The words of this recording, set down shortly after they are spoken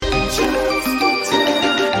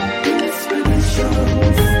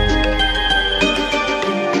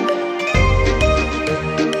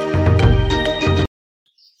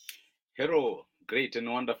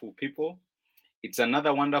and wonderful people. It's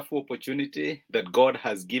another wonderful opportunity that God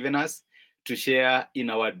has given us to share in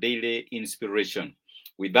our daily inspiration.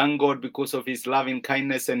 We thank God because of his loving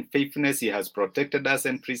kindness and faithfulness. He has protected us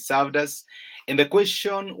and preserved us. And the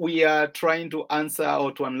question we are trying to answer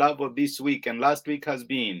or to unravel this week and last week has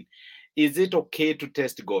been, is it okay to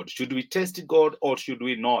test God? Should we test God or should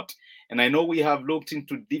we not? And I know we have looked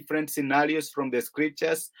into different scenarios from the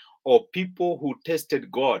scriptures or people who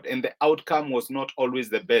tested God and the outcome was not always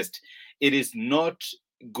the best. It is not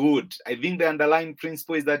good. I think the underlying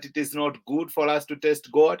principle is that it is not good for us to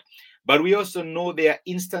test God, but we also know there are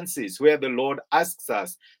instances where the Lord asks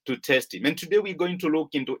us to test him. And today we're going to look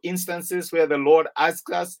into instances where the Lord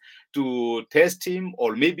asks us to test him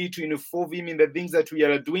or maybe to involve him in the things that we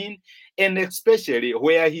are doing, and especially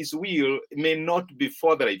where his will may not be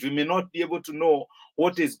furthered. We may not be able to know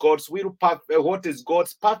what is God's will, what is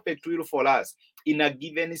God's perfect will for us in a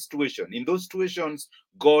given situation. In those situations,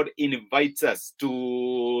 God invites us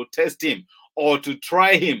to test him or to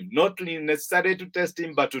try him, not necessarily to test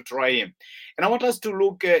him, but to try him. And I want us to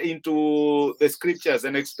look into the scriptures,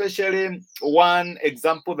 and especially one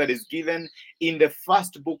example that is given in the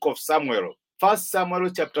first book of Samuel, 1 Samuel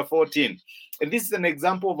chapter 14. And this is an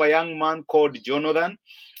example of a young man called Jonathan.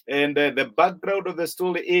 And the background of the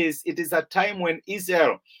story is, it is a time when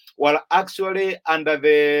Israel were actually under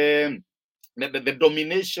the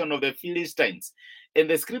domination of the Philistines. And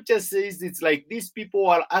the scripture says it's like these people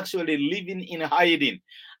are actually living in hiding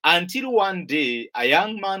until one day a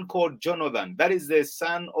young man called Jonathan, that is the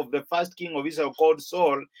son of the first king of Israel called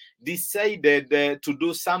Saul, decided to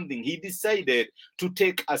do something. He decided to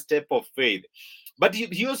take a step of faith. But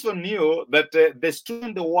he also knew that the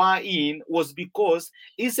situation they were in was because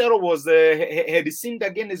Israel was had sinned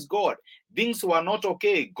against God. Things were not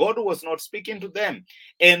okay. God was not speaking to them.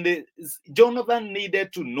 And Jonathan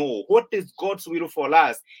needed to know what is God's will for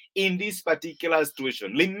us in this particular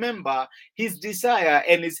situation. Remember, his desire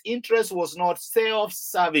and his interest was not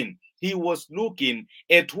self-serving. He was looking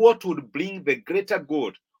at what would bring the greater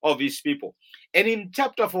good of his people. And in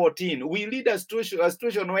chapter 14, we read a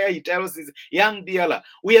situation where he tells his young dealer,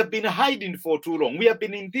 we have been hiding for too long. We have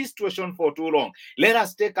been in this situation for too long. Let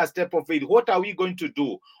us take a step of faith. What are we going to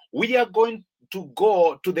do? We are going to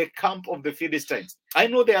go to the camp of the Philistines. I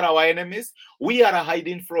know they are our enemies. We are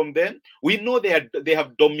hiding from them. We know they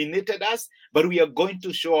have dominated us, but we are going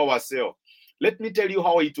to show ourselves. Let me tell you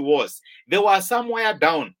how it was. They were somewhere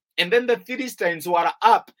down. And then the Philistines were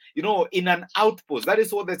up, in an outpost. That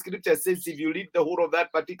is what the scripture says. If you read the whole of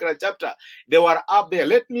that particular chapter, they were up there.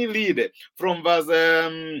 Let me read from verse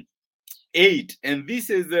 8. And this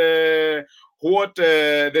is what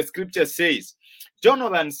the scripture says.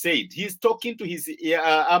 Jonathan said, he's talking to his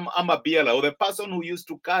armor-bearer, or the person who used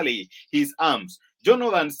to carry his arms.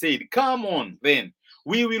 Jonathan said, come on then,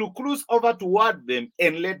 we will cruise over toward them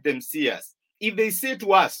and let them see us. If they say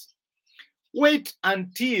to us, wait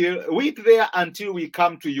there until we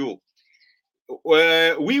come to you,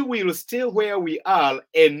 we will stay where we are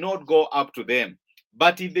and not go up to them.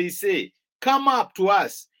 But if they say, come up to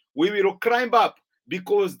us, we will climb up,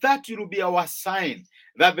 because that will be our sign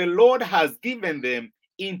that the Lord has given them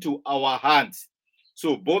into our hands.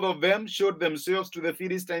 So both of them showed themselves to the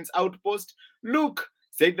Philistines' outpost. Look,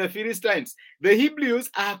 said the Philistines, the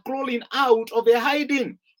Hebrews are crawling out of their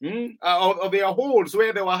hiding, of their holes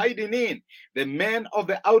where they were hiding in. The men of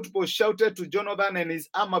the outpost shouted to Jonathan and his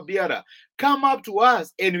armor-bearer, come up to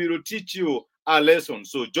us and we will teach you a lesson.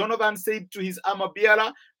 So Jonathan said to his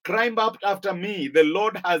armor-bearer, climb up after me. The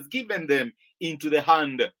Lord has given them into the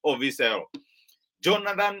hand of Israel.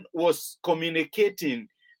 Jonathan was communicating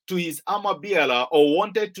to his armor-bearer, or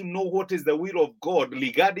wanted to know what is the will of God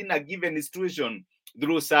regarding a given situation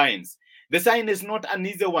through signs. The sign is not an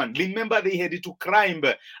easy one. Remember, they had to climb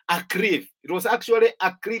a cliff. It was actually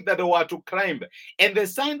a cliff that they were to climb. And the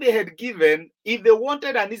sign they had given, if they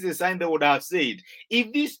wanted an easy sign, they would have said,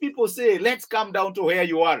 if these people say, let's come down to where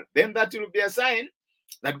you are, then that will be a sign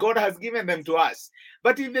that God has given them to us.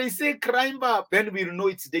 But if they say climb up, then we'll know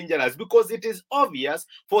it's dangerous, because it is obvious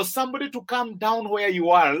for somebody to come down where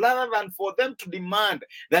you are rather than for them to demand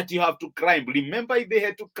that you have to climb. Remember, if they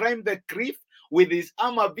had to climb the cliff with his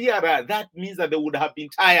armor-bearer, that means that they would have been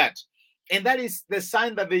tired. And that is the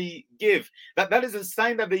sign that they gave. That is a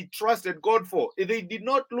sign that they trusted God for. They did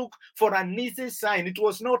not look for an easy sign. It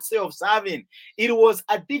was not self-serving. It was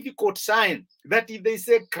a difficult sign that if they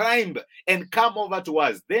say climb and come over to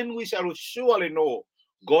us, then we shall surely know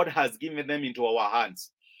God has given them into our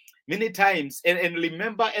hands. many times. And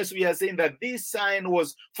remember, as we are saying, that this sign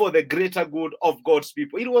was for the greater good of God's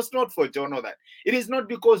people. It was not for Jonathan. It is not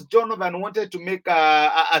because Jonathan wanted to make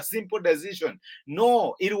a simple decision.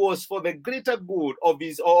 No, it was for the greater good of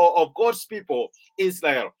God's people,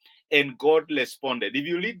 Israel. And God responded. If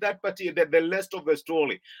you read that particular, the rest of the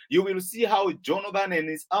story, you will see how Jonathan and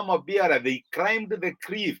his armor bearer, they climbed the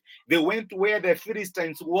cliff. They went where the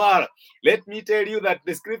Philistines were. Let me tell you that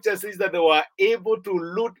the scripture says that they were able to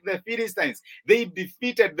loot the Philistines. They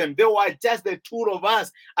defeated them. They were just the two of us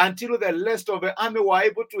until the rest of the army were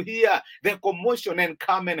able to hear the commotion and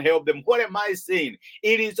come and help them. What am I saying?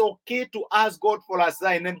 It is okay to ask God for a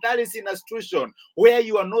sign, and that is in a situation where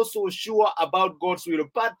you are not so sure about God's will.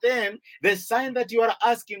 But then the sign that you are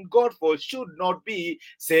asking God for should not be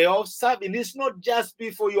self-serving. It's not just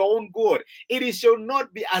be for your own good. It should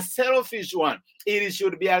not be a selfish one. It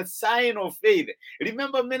should be a sign of faith.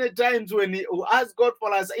 Remember, many times when you ask God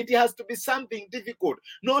for us, it has to be something difficult,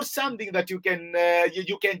 not something that you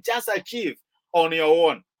can just achieve on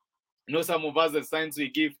your own. You know, some of us, the signs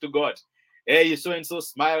we give to God. Hey, so and so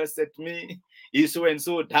smiles at me. So and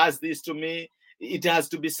so does this to me. It has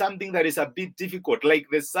to be something that is a bit difficult, like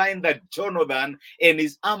the sign that Jonathan and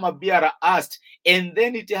his armor bearer asked. And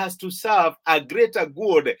then it has to serve a greater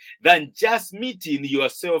good than just meeting your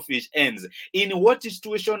selfish ends. In what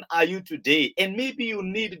situation are you today? And maybe you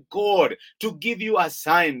need God to give you a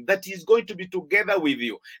sign that He is going to be together with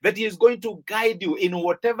you, that He is going to guide you in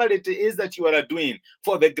whatever it is that you are doing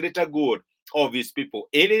for the greater good of His people.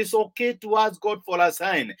 It is okay to ask God for a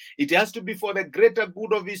sign. It has to be for the greater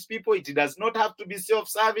good of His people. It does not have to be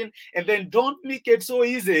self-serving. And then don't make it so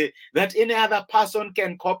easy that any other person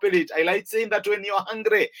can copy it. I like saying that when you're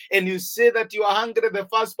hungry and you say that you are hungry, the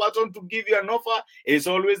first person to give you an offer is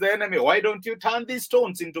always the enemy. Why don't you turn these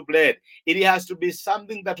stones into bread? It has to be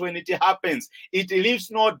something that when it happens, it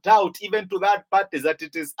leaves no doubt even to that party that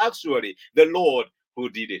it is actually the Lord who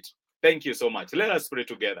did it. Thank you so much. Let us pray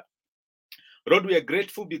together. Lord, we are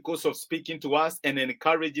grateful because of speaking to us and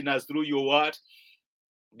encouraging us through your word.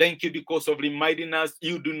 Thank you because of reminding us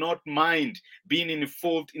you do not mind being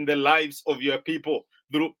involved in the lives of your people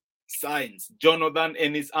through signs. Jonathan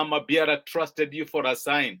and his armor bearer trusted you for a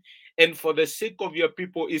sign. And for the sake of your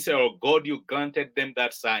people, Israel, God, you granted them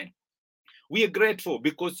that sign. We are grateful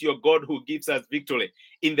because you're God who gives us victory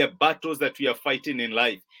in the battles that we are fighting in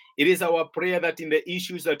life. It is our prayer that in the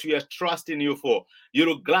issues that we are trusting you for, you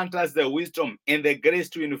will grant us the wisdom and the grace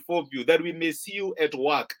to involve you, that we may see you at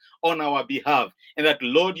work on our behalf, and that,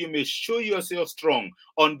 Lord, you may show yourself strong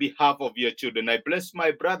on behalf of your children. I bless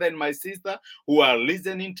my brother and my sister who are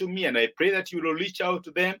listening to me, and I pray that you will reach out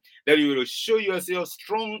to them, that you will show yourself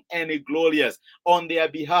strong and glorious on their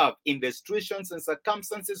behalf in the situations and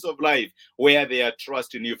circumstances of life where they are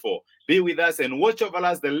trusting you for. Be with us and watch over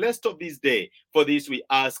us the rest of this day. For this we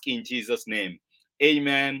ask in Jesus' name.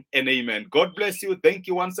 Amen and amen. God bless you. Thank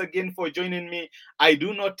you once again for joining me. I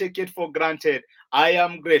do not take it for granted. I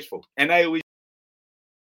am grateful, and I wish